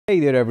Hey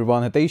there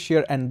everyone, Hitesh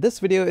here, and this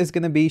video is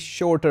going to be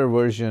shorter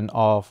version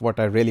of what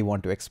I really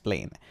want to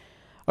explain.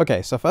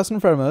 Okay, so first and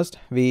foremost,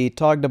 we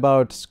talked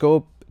about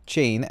scope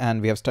chain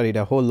and we have studied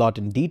a whole lot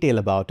in detail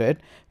about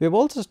it. We've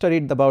also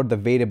studied about the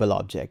variable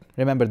object.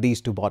 Remember these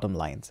two bottom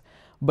lines.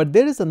 But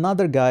there is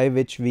another guy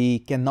which we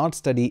cannot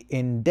study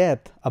in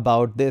depth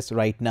about this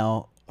right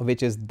now,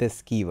 which is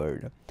this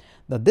keyword.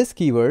 Now this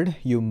keyword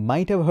you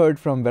might have heard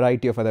from a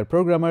variety of other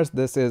programmers.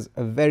 This is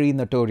very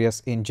notorious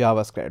in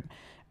JavaScript.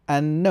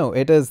 And no,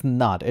 it is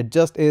not. It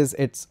just is.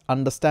 Its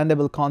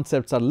understandable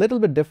concepts are a little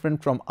bit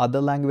different from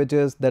other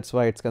languages. That's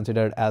why it's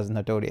considered as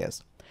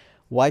notorious.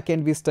 Why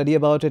can't we study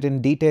about it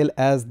in detail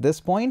at this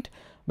point?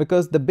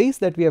 Because the base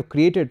that we have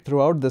created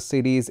throughout this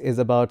series is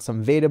about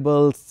some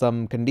variables,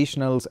 some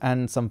conditionals,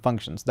 and some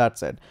functions.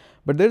 That's it.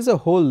 But there's a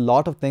whole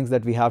lot of things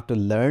that we have to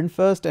learn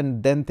first,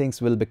 and then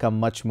things will become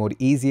much more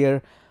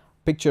easier.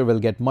 Picture will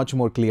get much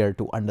more clear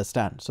to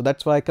understand. So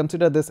that's why I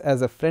consider this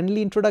as a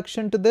friendly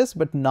introduction to this,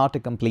 but not a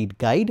complete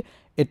guide.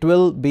 It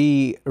will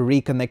be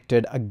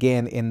reconnected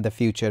again in the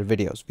future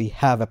videos. We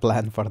have a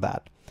plan for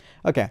that.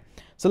 Okay,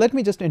 so let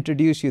me just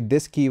introduce you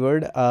this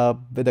keyword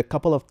with a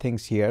couple of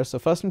things here. So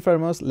first and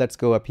foremost, let's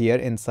go up here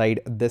inside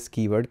this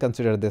keyword.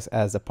 Consider this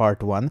as a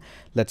part 1.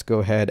 Let's go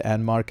ahead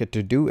and mark it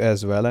to do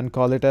as well and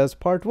call it as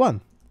part 1.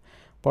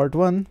 Part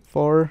 1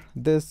 for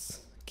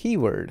this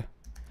keyword.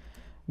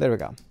 There we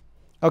go.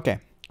 Okay,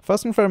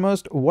 first and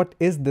foremost, what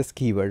is this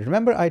keyword?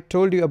 Remember I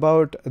told you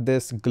about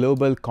this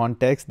global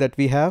context that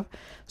we have.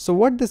 So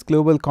what this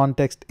global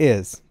context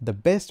is, the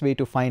best way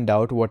to find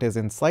out what is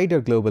inside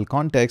your global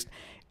context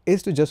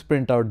is to just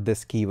print out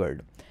this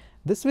keyword.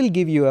 This will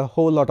give you a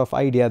whole lot of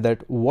idea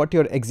that what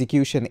your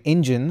execution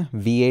engine,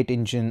 V8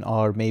 engine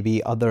or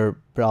maybe other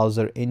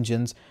browser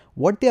engines,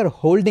 what they are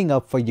holding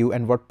up for you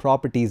and what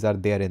properties are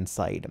there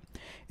inside.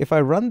 If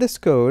I run this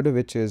code,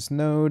 which is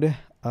node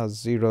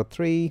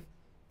 03,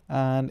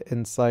 and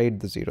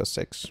inside the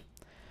 06.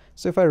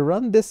 So if I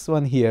run this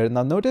one here,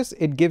 now notice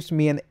it gives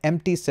me an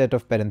empty set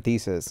of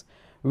parentheses,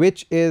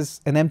 which is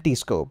an empty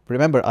scope.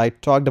 Remember, I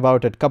talked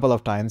about it a couple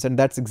of times, and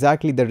that's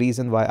exactly the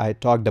reason why I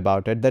talked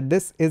about it, that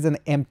this is an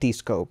empty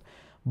scope.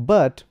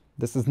 But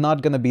this is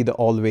not going to be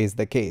always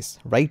the case.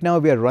 Right now,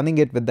 we are running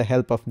it with the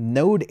help of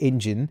Node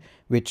engine,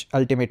 which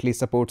ultimately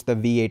supports the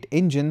V8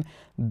 engine.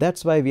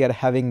 That's why we are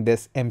having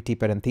this empty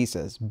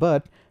parentheses.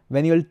 But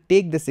when you'll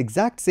take this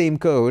exact same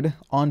code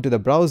onto the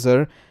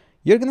browser,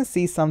 you're going to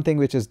see something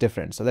which is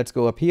different. So let's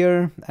go up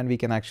here and we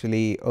can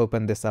actually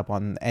open this up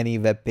on any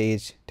web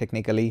page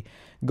technically.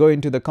 Go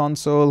into the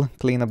console,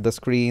 clean up the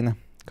screen,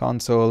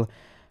 console.log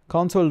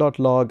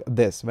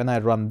this. When I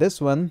run this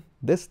one,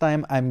 this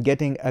time I'm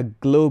getting a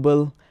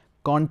global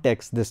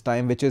context this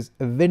time, which is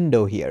a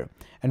window here,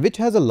 and which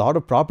has a lot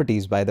of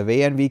properties, by the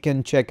way, and we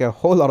can check a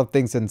whole lot of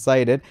things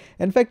inside it.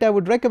 In fact, I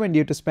would recommend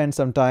you to spend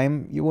some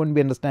time. You won't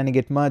be understanding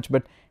it much,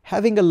 but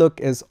having a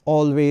look is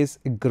always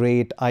a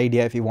great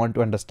idea if you want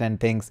to understand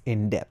things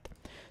in depth.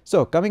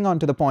 So coming on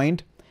to the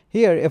point,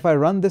 here if I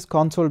run this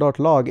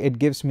console.log, it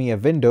gives me a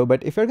window,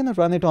 but if you're going to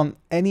run it on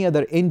any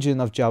other engine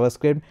of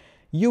JavaScript,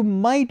 you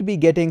might be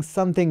getting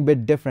something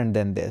bit different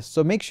than this.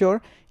 So make sure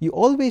you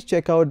always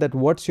check out that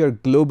what's your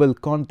global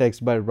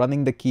context by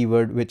running the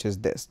keyword, which is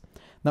this.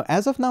 Now,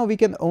 as of now, we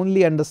can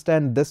only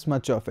understand this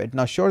much of it.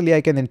 Now, surely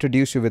I can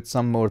introduce you with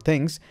some more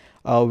things,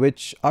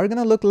 which are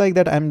going to look like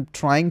that I'm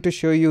trying to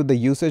show you the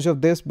usage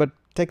of this, but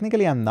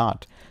technically I'm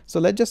not. So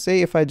let's just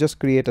say if I just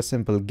create a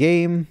simple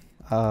game,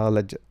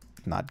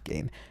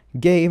 game,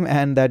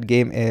 and that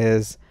game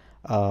is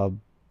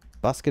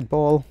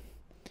basketball.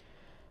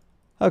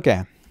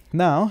 Okay.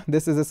 Now,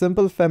 this is a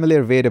simple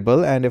familiar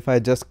variable, and if I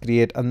just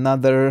create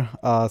another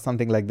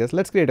something like this,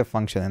 let's create a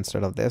function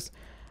instead of this.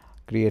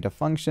 Create a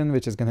function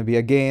which is going to be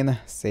again,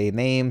 say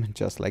name,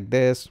 just like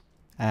this,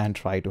 and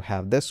try to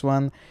have this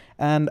one.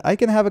 And I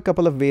can have a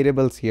couple of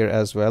variables here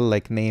as well,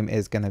 like name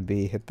is going to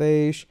be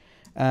Hitesh,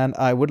 and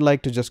I would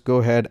like to just go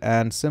ahead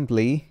and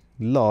simply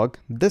log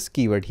this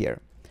keyword here.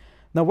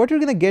 Now, what you're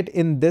going to get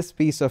in this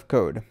piece of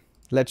code,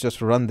 let's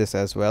just run this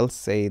as well,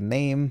 say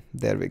name,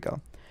 there we go.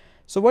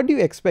 So what do you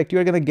expect?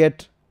 You're going to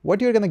get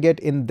what you're going to get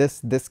in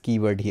this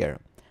keyword here.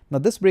 Now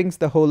this brings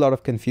the whole lot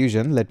of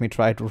confusion. Let me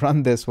try to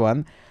run this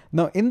one.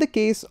 Now in the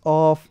case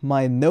of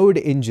my node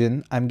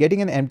engine, I'm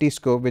getting an empty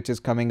scope which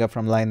is coming up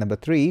from line number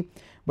 3.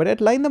 But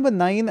at line number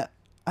 9,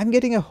 I'm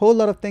getting a whole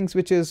lot of things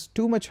which is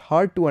too much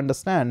hard to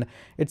understand.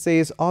 It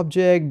says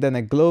object, then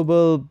a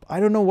global. I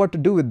don't know what to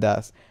do with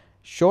this.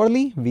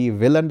 Surely we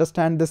will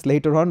understand this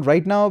later on.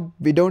 Right now,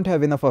 we don't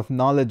have enough of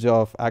knowledge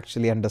of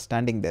actually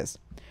understanding this.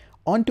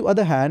 On the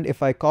other hand,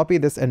 if I copy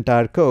this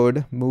entire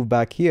code, move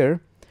back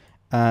here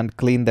and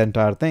clean the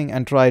entire thing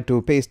and try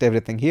to paste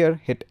everything here,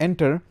 hit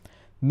enter.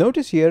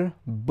 Notice here,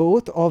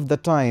 both of the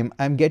time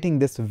I'm getting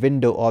this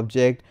window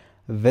object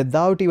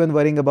without even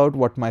worrying about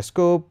what my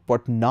scope,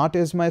 what not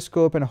is my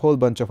scope, and a whole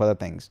bunch of other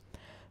things.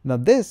 Now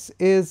this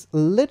is a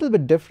little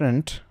bit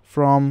different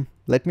from,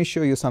 let me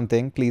show you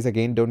something. Please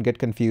again, don't get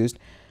confused.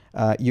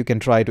 You can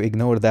try to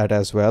ignore that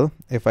as well.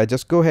 If I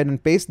just go ahead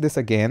and paste this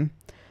again,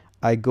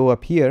 I go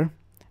up here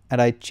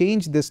and I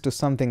change this to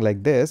something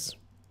like this,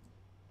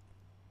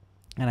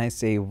 and I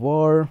say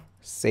var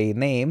say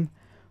name,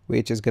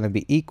 which is going to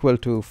be equal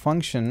to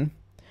function,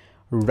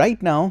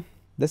 right now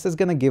this is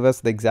going to give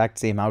us the exact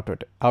same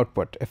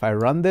output. If I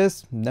run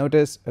this,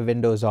 notice a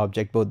Windows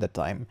object both the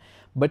time.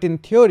 But in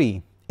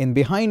theory, in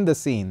behind the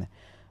scene,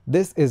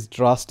 this is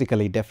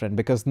drastically different,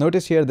 because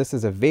notice here this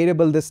is a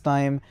variable this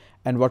time,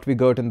 and what we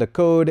got in the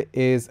code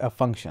is a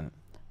function.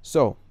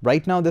 So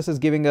right now this is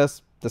giving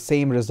us the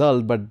same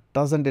result, but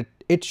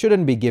it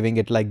shouldn't be giving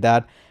it like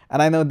that.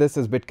 And I know this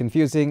is a bit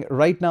confusing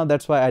right now.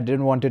 That's why I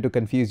didn't want it to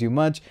confuse you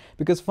much,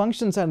 because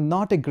functions are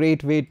not a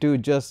great way to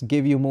just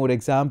give you more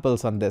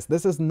examples on this.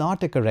 This is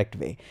not a correct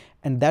way.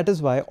 And that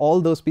is why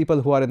all those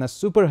people who are in a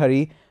super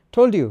hurry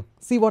told you,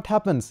 see what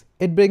happens.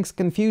 It brings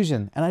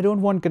confusion, and I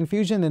don't want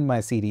confusion in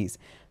my series.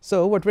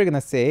 So what we're going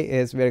to say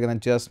is we're going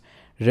to just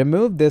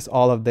remove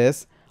all of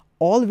this.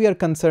 All we are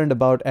concerned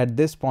about at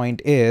this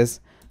point is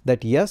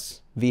that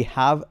yes, we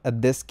have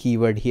this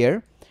keyword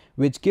here,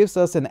 which gives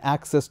us an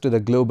access to the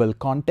global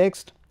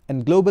context,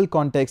 and global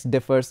context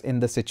differs in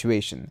the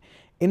situation.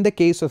 In the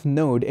case of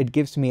Node, it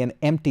gives me an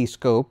empty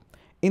scope.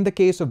 In the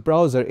case of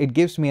browser, it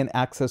gives me an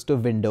access to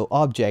window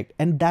object,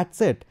 and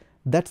that's it.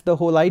 That's the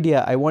whole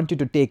idea I want you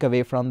to take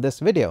away from this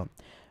video.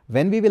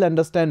 When we will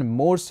understand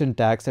more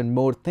syntax and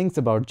more things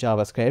about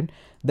JavaScript,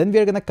 then we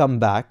are going to come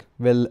back,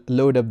 we'll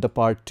load up the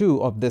part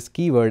 2 of this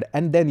keyword,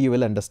 and then you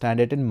will understand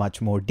it in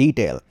much more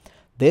detail.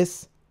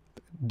 This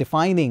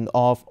defining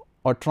of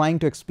or trying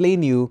to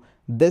explain you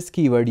this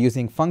keyword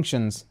using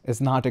functions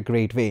is not a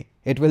great way.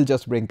 It will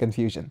just bring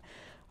confusion.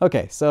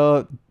 Okay,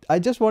 so I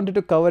just wanted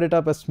to cover it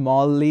up as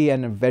smallly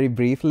and very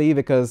briefly,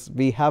 because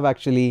we have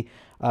actually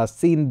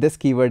seen this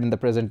keyword in the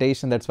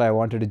presentation. That's why I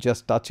wanted to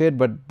just touch it,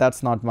 but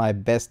that's not my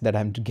best that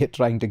I'm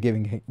trying to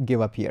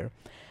give up here.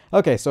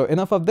 Okay, so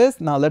enough of this.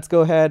 Now let's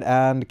go ahead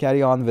and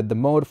carry on with the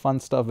more fun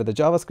stuff with the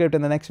JavaScript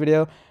in the next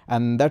video,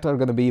 and that are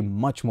going to be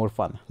much more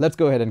fun. Let's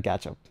go ahead and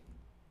catch up.